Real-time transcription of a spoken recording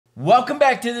Welcome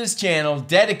back to this channel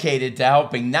dedicated to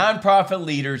helping nonprofit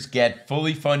leaders get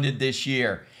fully funded this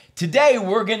year. Today,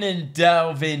 we're going to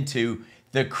delve into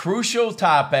the crucial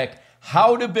topic,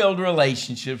 how to build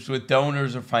relationships with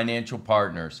donors or financial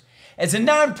partners. As a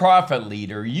nonprofit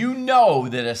leader, you know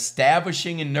that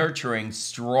establishing and nurturing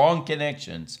strong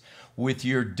connections with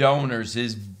your donors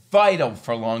is vital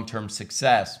for long-term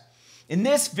success. In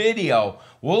this video,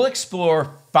 we'll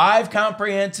explore 5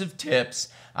 comprehensive tips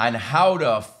on how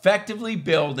to effectively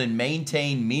build and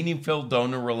maintain meaningful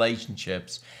donor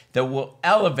relationships that will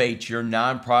elevate your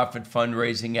nonprofit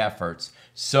fundraising efforts.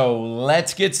 So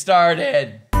let's get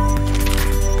started.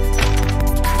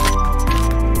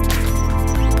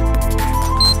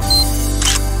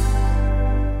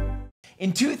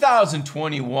 In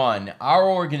 2021, our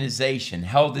organization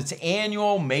held its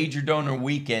annual Major Donor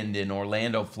Weekend in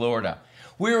Orlando, Florida.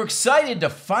 We were excited to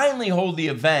finally hold the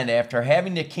event after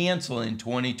having to cancel in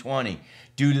 2020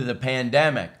 due to the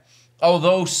pandemic.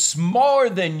 Although smaller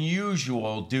than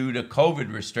usual due to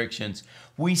COVID restrictions,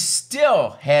 we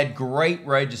still had great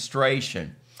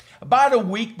registration. About a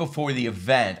week before the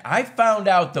event, I found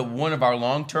out that one of our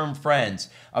long-term friends,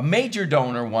 a major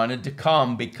donor, wanted to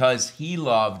come because he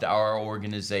loved our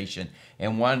organization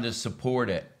and wanted to support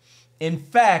it. In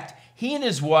fact, he and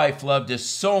his wife loved us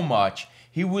so much,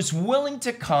 he was willing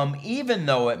to come even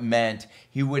though it meant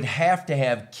he would have to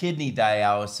have kidney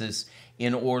dialysis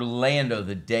in Orlando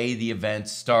the day the event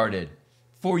started.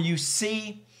 For you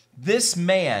see, this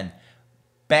man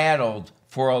battled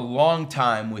for a long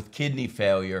time with kidney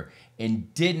failure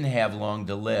and didn't have long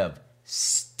to live.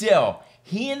 Still,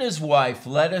 he and his wife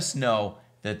let us know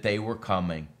that they were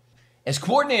coming. As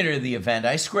coordinator of the event,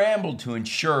 I scrambled to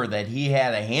ensure that he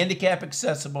had a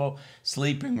handicap-accessible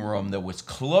sleeping room that was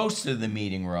close to the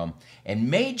meeting room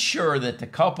and made sure that the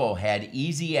couple had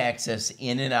easy access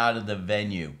in and out of the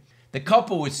venue. The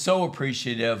couple was so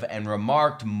appreciative and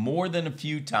remarked more than a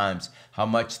few times how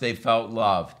much they felt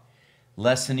loved.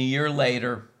 Less than a year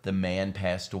later, the man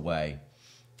passed away.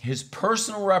 His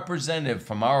personal representative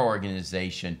from our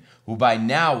organization, who by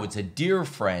now was a dear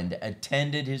friend,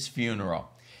 attended his funeral.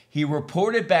 He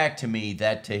reported back to me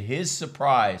that to his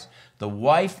surprise, the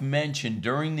wife mentioned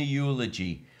during the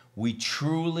eulogy, we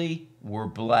truly were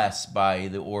blessed by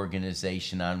the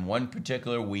organization on one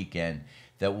particular weekend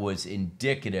that was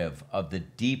indicative of the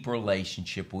deep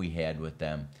relationship we had with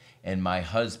them. And my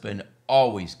husband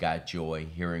always got joy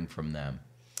hearing from them.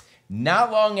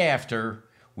 Not long after,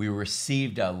 we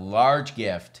received a large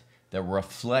gift that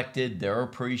reflected their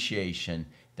appreciation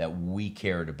that we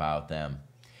cared about them.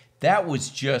 That was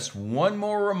just one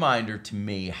more reminder to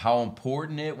me how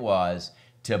important it was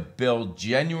to build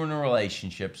genuine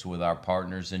relationships with our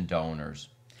partners and donors.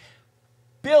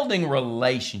 Building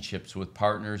relationships with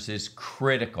partners is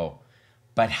critical,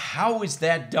 but how is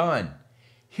that done?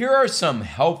 Here are some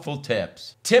helpful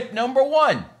tips. Tip number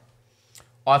 1,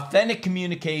 authentic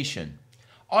communication.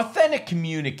 Authentic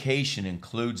communication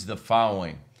includes the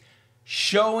following: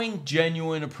 showing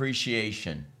genuine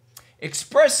appreciation.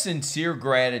 Express sincere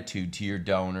gratitude to your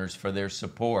donors for their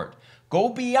support. Go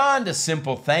beyond a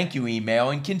simple thank you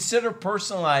email and consider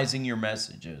personalizing your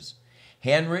messages.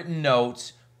 Handwritten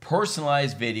notes,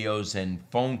 personalized videos, and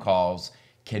phone calls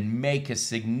can make a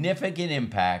significant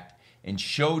impact and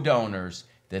show donors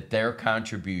that their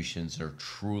contributions are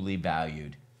truly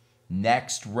valued.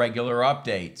 Next, regular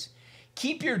updates.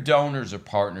 Keep your donors or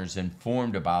partners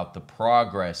informed about the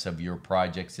progress of your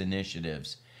project's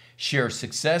initiatives. Share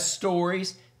success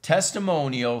stories,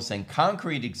 testimonials, and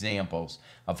concrete examples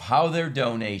of how their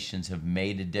donations have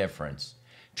made a difference.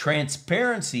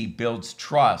 Transparency builds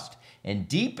trust and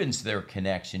deepens their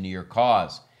connection to your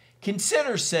cause.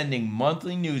 Consider sending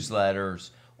monthly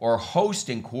newsletters or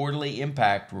hosting quarterly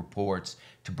impact reports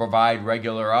to provide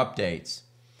regular updates.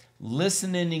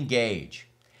 Listen and engage.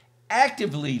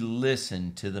 Actively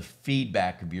listen to the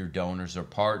feedback of your donors or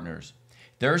partners,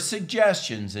 their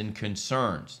suggestions and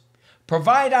concerns.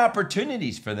 Provide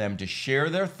opportunities for them to share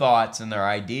their thoughts and their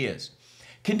ideas.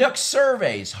 Conduct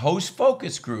surveys, host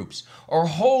focus groups, or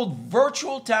hold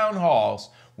virtual town halls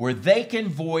where they can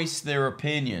voice their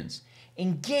opinions.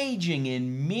 Engaging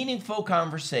in meaningful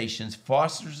conversations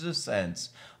fosters a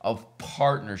sense of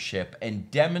partnership and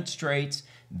demonstrates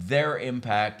their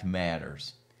impact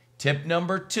matters. Tip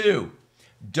number 2,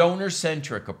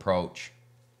 donor-centric approach.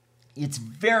 It's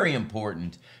very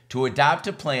important to adopt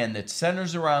a plan that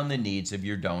centers around the needs of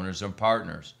your donors and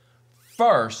partners.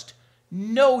 First,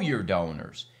 know your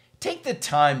donors. Take the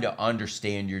time to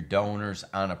understand your donors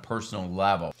on a personal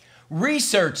level.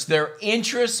 Research their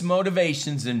interests,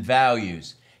 motivations, and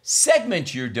values.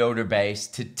 Segment your donor base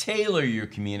to tailor your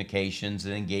communications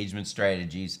and engagement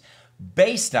strategies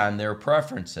based on their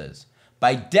preferences.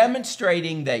 By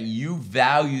demonstrating that you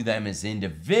value them as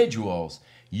individuals,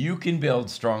 you can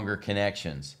build stronger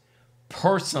connections.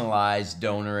 Personalize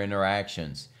donor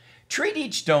interactions. Treat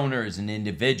each donor as an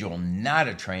individual, not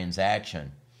a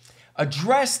transaction.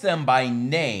 Address them by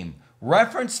name,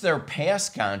 reference their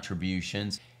past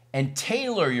contributions, and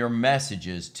tailor your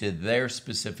messages to their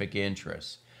specific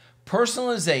interests.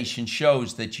 Personalization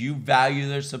shows that you value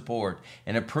their support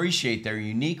and appreciate their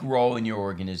unique role in your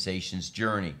organization's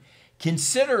journey.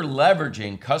 Consider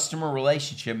leveraging customer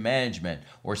relationship management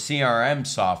or CRM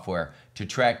software to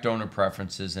track donor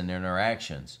preferences and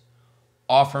interactions.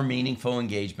 Offer meaningful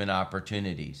engagement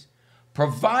opportunities.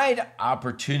 Provide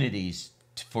opportunities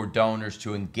for donors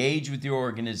to engage with your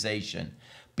organization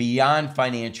beyond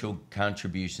financial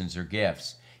contributions or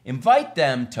gifts. Invite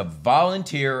them to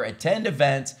volunteer, attend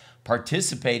events,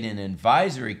 participate in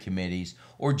advisory committees,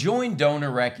 or join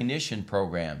donor recognition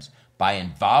programs. By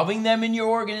involving them in your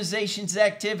organization's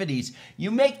activities, you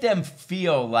make them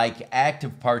feel like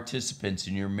active participants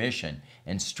in your mission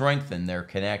and strengthen their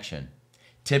connection.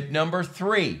 Tip number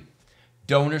 3,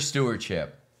 donor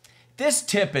stewardship. This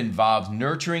tip involves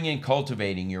nurturing and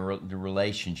cultivating your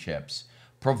relationships.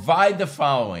 Provide the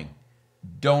following: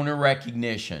 donor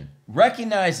recognition.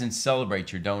 Recognize and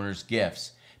celebrate your donors'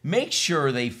 gifts. Make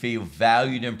sure they feel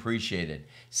valued and appreciated.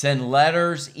 Send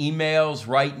letters, emails,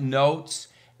 write notes,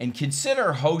 and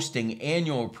consider hosting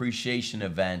annual appreciation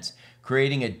events,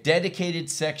 creating a dedicated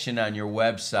section on your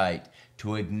website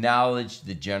to acknowledge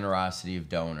the generosity of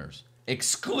donors.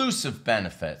 Exclusive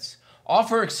benefits.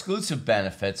 Offer exclusive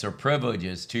benefits or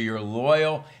privileges to your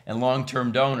loyal and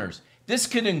long-term donors. This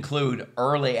could include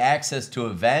early access to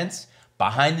events,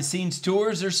 behind-the-scenes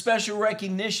tours, or special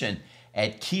recognition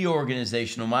at key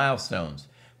organizational milestones.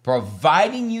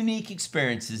 Providing unique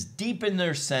experiences deepens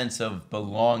their sense of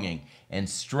belonging and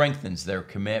strengthens their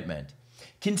commitment.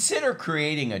 Consider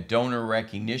creating a donor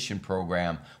recognition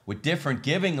program with different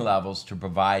giving levels to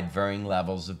provide varying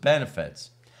levels of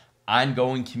benefits.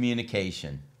 Ongoing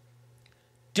communication.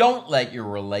 Don't let your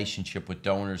relationship with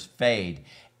donors fade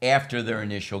after their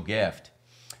initial gift.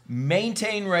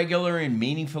 Maintain regular and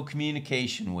meaningful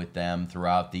communication with them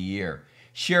throughout the year.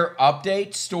 Share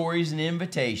updates, stories, and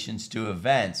invitations to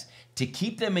events to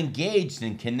keep them engaged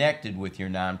and connected with your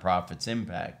nonprofit's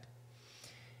impact.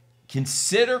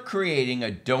 Consider creating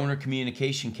a donor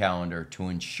communication calendar to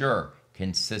ensure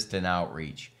consistent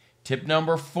outreach. Tip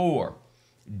number 4,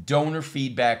 donor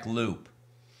feedback loop.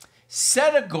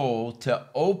 Set a goal to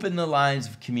open the lines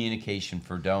of communication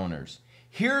for donors.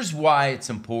 Here's why it's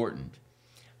important.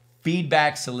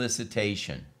 Feedback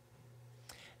solicitation.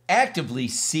 Actively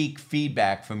seek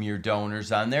feedback from your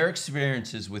donors on their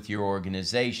experiences with your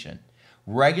organization.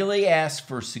 Regularly ask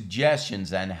for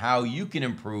suggestions on how you can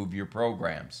improve your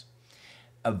programs,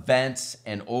 events,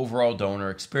 and overall donor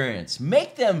experience.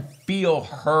 Make them feel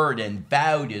heard and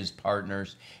valued as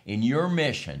partners in your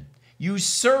mission. Use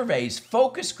surveys,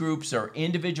 focus groups, or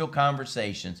individual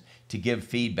conversations to give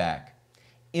feedback.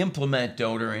 Implement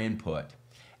donor input.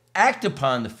 Act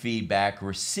upon the feedback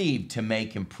received to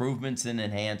make improvements and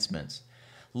enhancements.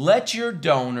 Let your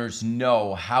donors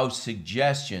know how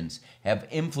suggestions have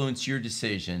influenced your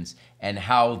decisions and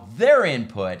how their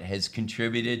input has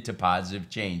contributed to positive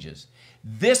changes.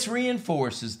 This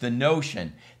reinforces the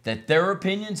notion that their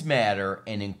opinions matter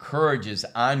and encourages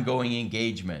ongoing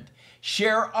engagement.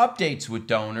 Share updates with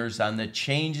donors on the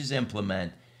changes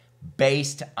implemented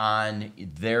based on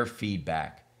their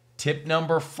feedback. Tip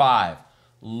number 5,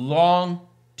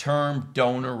 long-term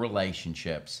donor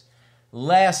relationships.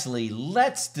 Lastly,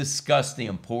 let's discuss the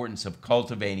importance of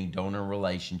cultivating donor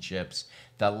relationships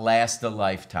that last a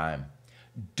lifetime.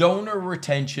 Donor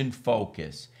retention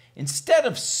focus. Instead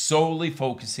of solely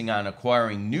focusing on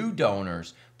acquiring new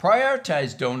donors,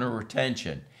 prioritize donor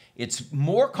retention. It's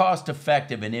more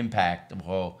cost-effective and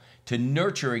impactful to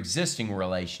nurture existing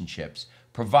relationships,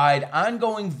 provide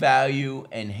ongoing value,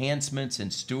 enhancements,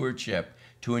 and stewardship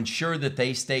to ensure that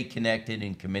they stay connected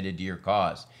and committed to your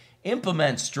cause.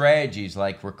 Implement strategies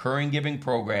like recurring giving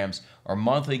programs or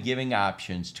monthly giving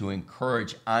options to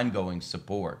encourage ongoing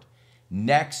support.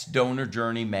 Next, donor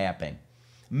journey mapping.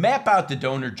 Map out the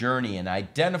donor journey and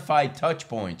identify touch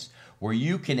points where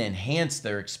you can enhance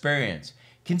their experience.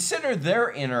 Consider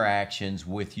their interactions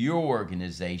with your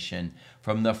organization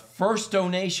from the first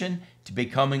donation to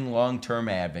becoming long-term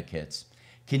advocates.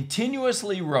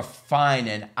 Continuously refine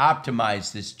and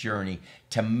optimize this journey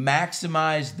to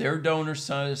maximize their donor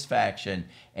satisfaction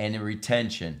and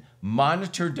retention.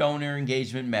 Monitor donor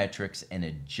engagement metrics and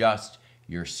adjust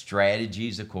your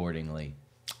strategies accordingly.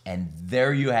 And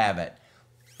there you have it.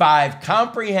 5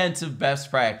 comprehensive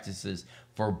best practices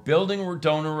for building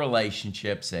donor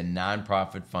relationships and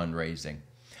nonprofit fundraising.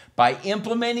 By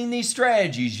implementing these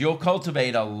strategies, you'll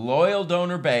cultivate a loyal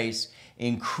donor base,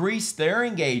 increase their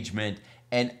engagement,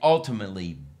 and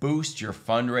ultimately boost your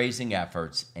fundraising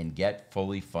efforts and get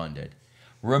fully funded.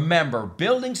 Remember,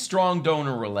 building strong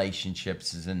donor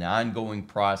relationships is an ongoing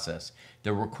process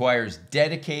that requires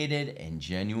dedicated and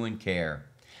genuine care.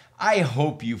 I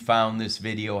hope you found this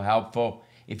video helpful.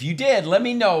 If you did, let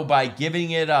me know by giving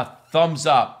it a thumbs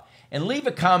up and leave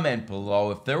a comment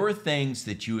below if there were things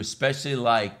that you especially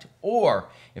liked or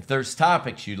if there's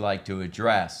topics you'd like to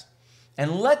address.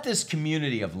 And let this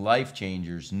community of life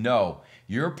changers know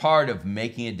you're part of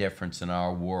making a difference in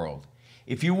our world.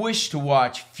 If you wish to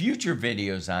watch future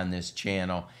videos on this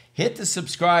channel, hit the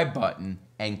subscribe button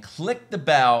and click the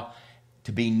bell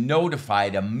to be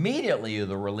notified immediately of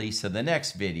the release of the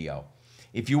next video.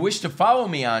 If you wish to follow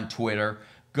me on Twitter,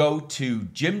 go to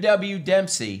Jim W.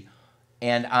 Dempsey,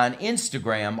 and on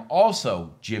Instagram,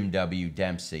 also Jim W.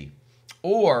 Dempsey.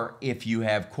 Or if you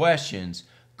have questions,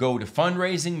 go to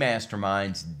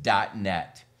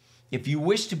fundraisingmasterminds.net. If you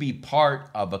wish to be part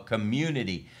of a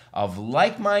community of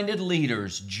like-minded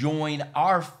leaders, join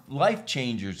our Life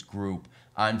Changers group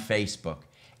on Facebook.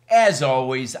 As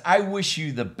always, I wish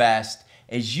you the best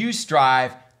as you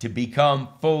strive to become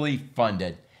fully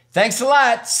funded. Thanks a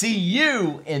lot. See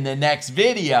you in the next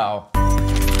video.